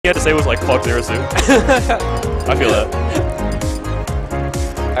had to say was like, fuck Zero Suit. I feel that.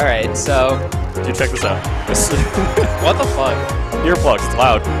 Alright, so... Dude, check this out. What the fuck? Earplugs, it's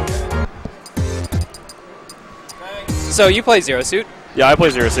loud. So you play Zero Suit? Yeah, I play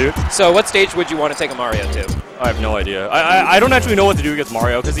Zero Suit. So what stage would you want to take a Mario to? I have no idea. I don't actually know what to do against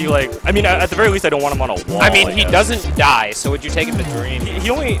Mario, because he like... I mean, at the very least, I don't want him on a wall. I mean, he doesn't die, so would you take him to Dream? He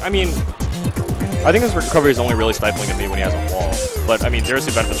only... I mean... I think his recovery is only really stifling at me when he has a wall. But, I mean, Zero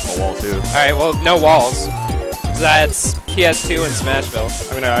Suit benefits from a wall, too. Alright, well, no walls. That's PS2 and Smashville.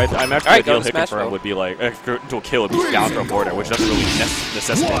 I mean, I'm actually ideal hit confirm would be like, to a kill would be down throw border, which doesn't really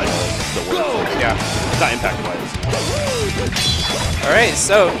necessitate the work. Yeah. It's not impacted by this. Alright,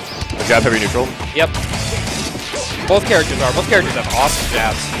 so... The jab heavy neutral? Yep. Both characters are. Both characters have awesome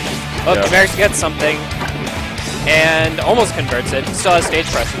jabs. Oh, yeah. Numerics gets something. And almost converts it. Still has stage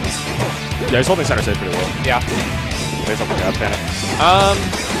pressions. Yeah, he's holding center stage pretty well. Yeah. Based off the jab panic.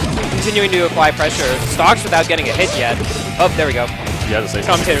 Continuing to apply pressure. Stoks without getting a hit yet. Oh, there we go. Yeah, the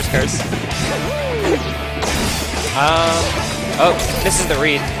Commentator's curse. Oh, this is the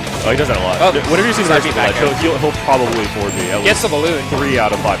read. Oh, he does that a lot. Oh, whenever you see the back, he'll probably forward me. Gets the balloon. 3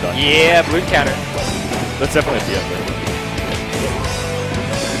 out of 5 done. Yeah, balloon counter. That's definitely a TF.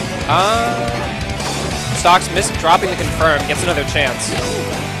 Stoks missed dropping the confirm. Gets another chance.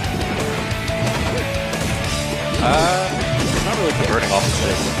 He's not really converting off the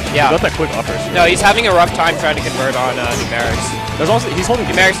stage. Yeah. He got that quick upper. No, he's having a rough time trying to convert on Numerics. There's also he's holding.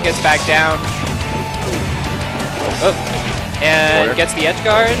 Numerics gets back down. Oh, and gets the edge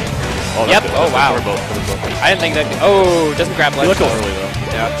guard. Oh, yep. Good. Oh wow. I didn't think that. Oh, doesn't grab ledge. You look early though.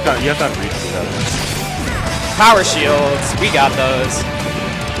 Yeah. You have to have reach to do that. Power shields. We got those.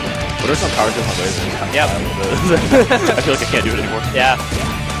 But there's some power shields on lasers. Yep. I feel like I can't do it anymore. Yeah.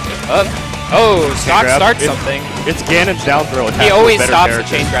 Oh, Stoks starts something. It's Ganon's down throw. He always stops the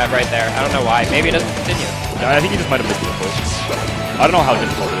chain grab right there. I don't know why. Maybe it doesn't continue. Yeah, I think he just might have missed the approach. I don't know how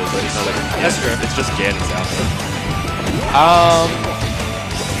difficult it is, but it's not like that's true. It's just Ganon's down throw.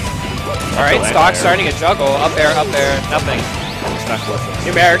 Alright, Stoks starting a juggle. Up there, nothing.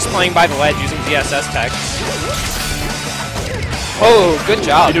 Numerics playing by the ledge using ZSS tech. Oh, good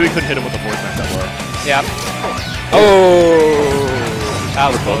job. He knew he couldn't hit him with the force smash that low. Yeah. Oh,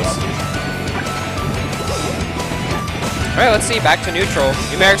 that was close. Alright, let's see. Back to neutral.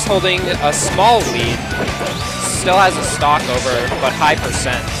 Numerics holding a small lead. Still has a stock over, but high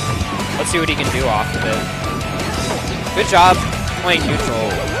percent. Let's see what he can do off of it. Good job playing neutral.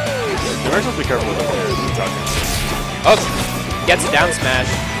 Numerics must be careful with the players. Oh, gets a down smash.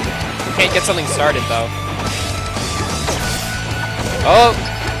 Can't get something started though. Oh,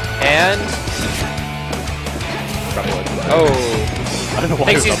 and oh, I don't know why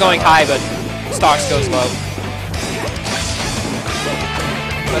thinks he's going high, but Stoks goes low.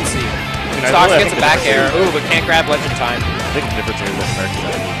 Let's see. Stoks gets a back air. Ooh, but can't grab ledge in time. I think the difference here is that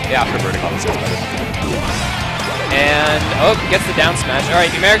Numerics yeah, converting on the sales better. And oh, gets the down smash. All right,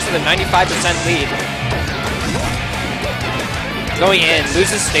 Numerics with a 95% lead. Going in,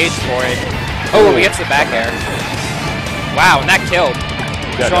 loses stage for it. Oh, he gets the back air. Wow, and that killed.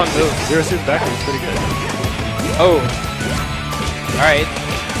 Yeah, strong move. Zero Suit's back is pretty good. Oh. Alright.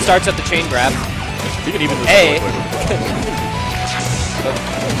 Starts at the chain grab. He can even lose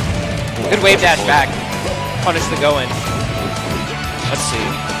Good wave dash back. Punish the go in. Let's see.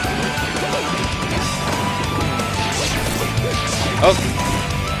 Oh.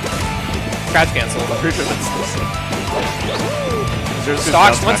 Crouch cancel. I'm pretty sure that's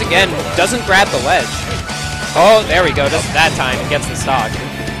Stoks once again doesn't grab the ledge. Oh, there we go. Just that time, it gets the stock.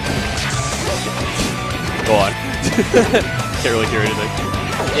 Go on. Can't really hear anything.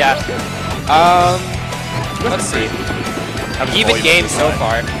 Yeah. Let's see. Even game so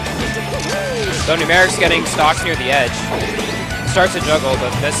far. So Numerics getting Stoks near the edge. Starts a juggle,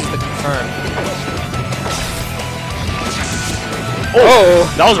 but misses the confirm. Oh!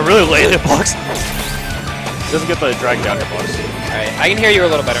 That was a really late hitbox. Doesn't get the drag down hitbox. Alright, I can hear you a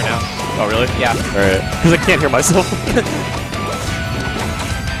little better now. Oh, really? Yeah. Alright. Because I can't hear myself.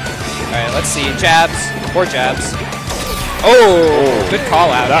 Alright, let's see. Jabs. 4 jabs. Oh! Good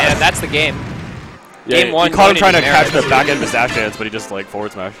call out. Yeah, that's the game. Yeah, game 1. He caught him trying to catch the back end of his dash dance, but he just like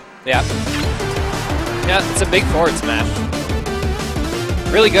forward smash. Yeah. Yeah, it's a big forward smash.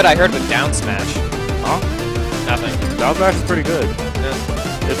 Really good, I heard, with down smash. Huh? Nothing. Down smash is pretty good.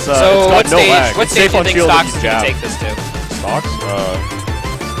 Yeah. It's so what stage? What stage do you think Stoks is going to take this to? Stoks?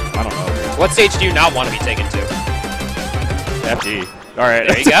 I don't know. What stage do you not want to be taken to? FD. All right.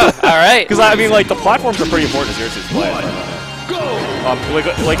 There you go. All right. Because I mean, like the platforms are pretty important as Zero Suit's play. Go.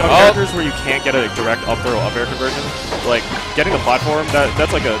 Like on characters where you can't get a direct up throw up air conversion, like getting the platform,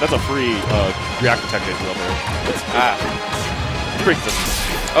 that's a free reactive tech chase up there. Pretty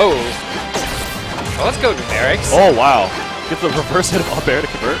consistent. Oh. Well, let's go Numerics. Oh wow. Get the reverse hit of up air to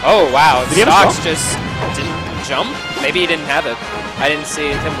convert. Oh wow. Did he Stoks just didn't jump? Maybe he didn't have it. I didn't see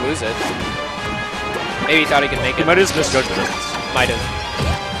him lose it. Maybe he thought he could make it. He might have just misjudged the distance. Might have.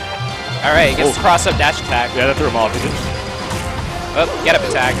 Alright, gets the cross up dash attack. Yeah, that threw him off. Oh, get up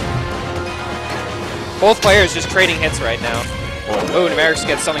attack. Both players just trading hits right now. Oh, Numerics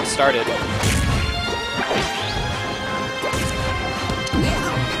gets something started.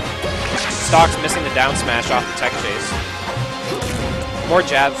 Stoks missing the down smash off the tech chase. More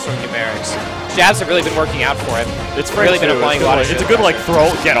jabs from Numerics. Jabs have really been working out for him. It's really been applying a lot of shit. It's a good like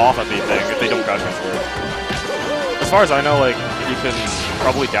throw, get off at me thing if they don't crouch cancel it. As far as I know, like you can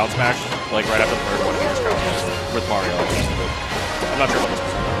probably down smash like right after the third one if you just crouch cancel with Mario. I'm not sure what this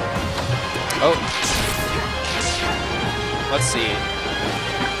is. Oh. Let's see.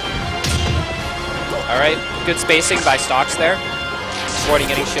 Alright, good spacing by Stoks there.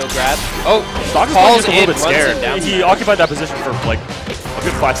 Avoiding any shield grab. Oh, Stoks calls is a little bit scared. He occupied that position for like a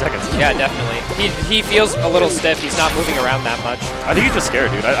good 5 seconds. Yeah, definitely. He feels a little stiff. He's not moving around that much. I think he's just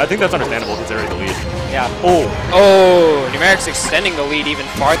scared, dude. I think that's understandable considering the lead. Yeah. Oh. Oh, Numerics extending the lead even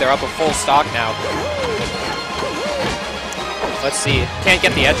farther, up a full stock now. Let's see. Can't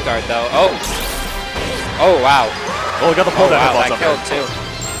get the edge guard though. Oh. Oh wow. Oh, we got the pull down. Wow, that killed too.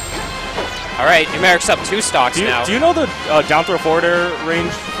 All right, Numerics up 2 stocks now. Do you know the down throw forward air range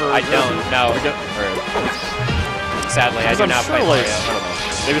for? I don't know. Sadly, I do not play Mario. I don't know.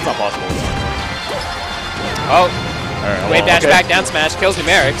 Maybe it's not possible. Oh. Right, wave dash back down smash kills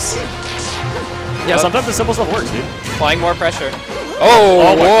Numerics. Yeah, sometimes the simple stuff works, dude. Applying more pressure.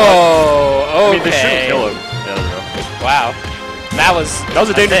 Oh, whoa. Okay. I mean, they shouldn't kill him. Yeah, there we go. Wow. That was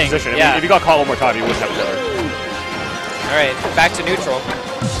a dangerous position. Yeah. If you got caught one more time, you wouldn't have killer. All right, back to neutral.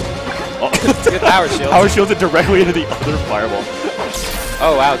 Oh. Good power shield. Power shielded directly into the other fireball.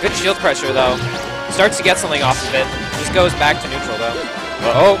 Oh wow, good shield pressure though. Starts to get something off of it. Just goes back to neutral though.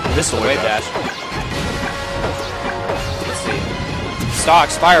 Oh, this is a wave dash. Let's see.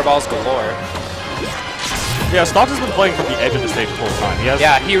 Stoks, fireballs galore. Yeah, Stoks has been playing from the edge of the stage the whole time.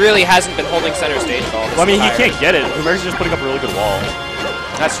 He really hasn't been holding center stage at all. Well, I mean, he can't get it. Numerics is just putting up a really good wall.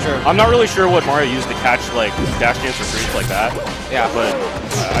 That's true. I'm not really sure what Mario used to catch like dash dance retreats like that. Yeah. But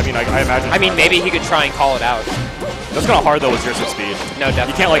I mean, I imagine. I mean, maybe he could try and call it out. That's kind of hard though with 0 speed. No,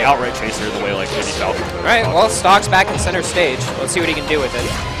 definitely. You can't like outright chase her the way like maybe Falcon. All right. Well, Stoks back in center stage. Let's see what he can do with it.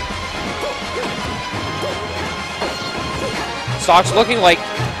 Stoks looking like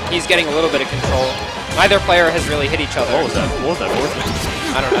he's getting a little bit of control. Neither player has really hit each other. What was that? What was that?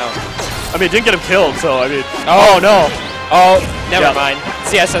 I don't know. I mean, it didn't get him killed, so I mean. Oh no. Oh, never mind.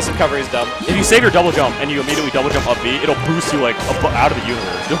 CSS recovery is dumb. If you save your double jump and you immediately double jump up B, it'll boost you like out of the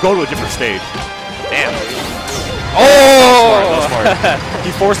universe. You'll go to a different stage. Damn. Oh! That's smart.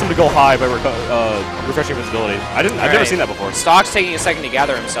 He forced him to go high by refreshing visibility. I've never seen that before. Stoks taking a second to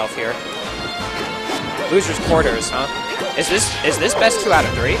gather himself here. Losers quarters, huh? Is this best 2 out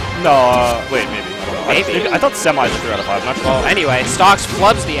of 3? No, wait, maybe. Maybe. I thought semis were 3 out of 5. Not sure. Well, anyway, Stoks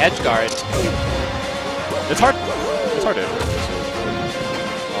flubs the edge guard. It's hard. It's hard to.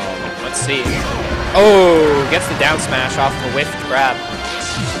 Let's see. Oh, gets the down smash off the whiffed grab.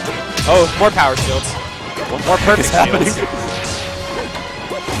 Oh, more power shields. More perfect shields.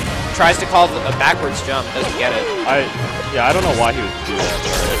 Tries to call a backwards jump, doesn't get it. I don't know why he would do that.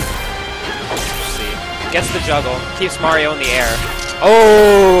 Let's see. Gets the juggle, keeps Mario in the air.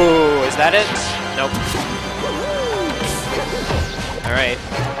 Oh, is that it? Nope. All right.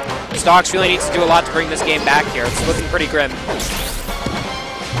 Stoks really needs to do a lot to bring this game back here. It's looking pretty grim.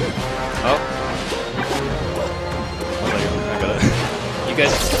 Oh. You good?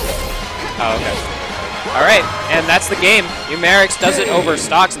 Oh, okay. All right, and that's the game. Numerics does it over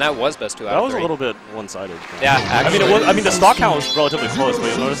Stoks, and that was best 2 out of 3. That was a little bit one-sided. Yeah, actually. I mean, the stock count was relatively close, but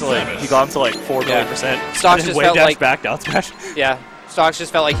you'll notice like he got him to like 4 million %. Stoks just felt like back down smash. Yeah, Stoks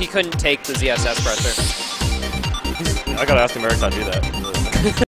just felt like he couldn't take the ZSS pressure. I gotta ask Numerics how to do that.